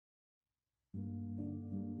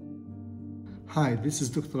Hi, this is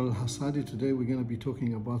Dr. Al-Hassadi. Today we're going to be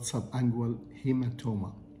talking about subungual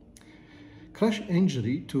hematoma. Crush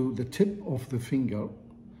injury to the tip of the finger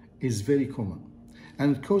is very common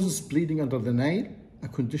and it causes bleeding under the nail, a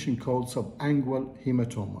condition called subungual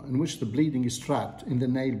hematoma, in which the bleeding is trapped in the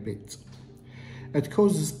nail bed. It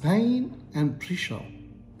causes pain and pressure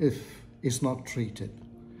if it's not treated,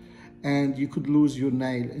 and you could lose your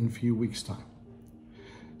nail in a few weeks' time.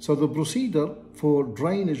 So the procedure for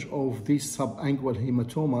drainage of this subungual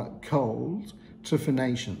hematoma called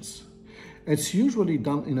trephinations. It's usually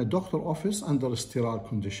done in a doctor's office under a sterile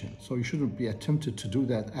condition, so you shouldn't be attempted to do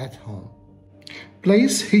that at home.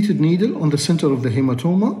 Place heated needle on the center of the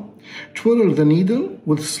hematoma. Twirl the needle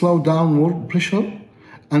with slow downward pressure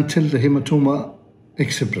until the hematoma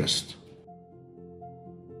expressed.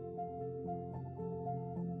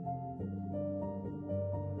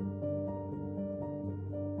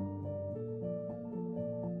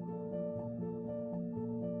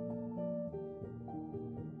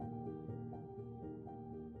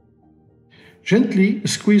 Gently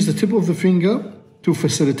squeeze the tip of the finger to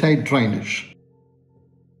facilitate drainage.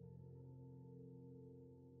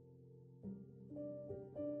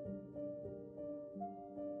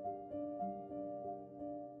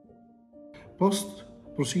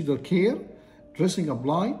 Post-procedure care, dressing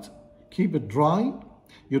applied, keep it dry.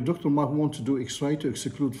 Your doctor might want to do X-ray to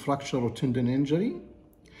exclude fracture or tendon injury.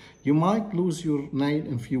 You might lose your nail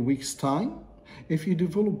in a few weeks' time. If you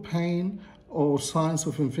develop pain or signs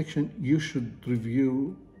of infection, you should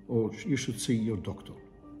review or you should see your doctor.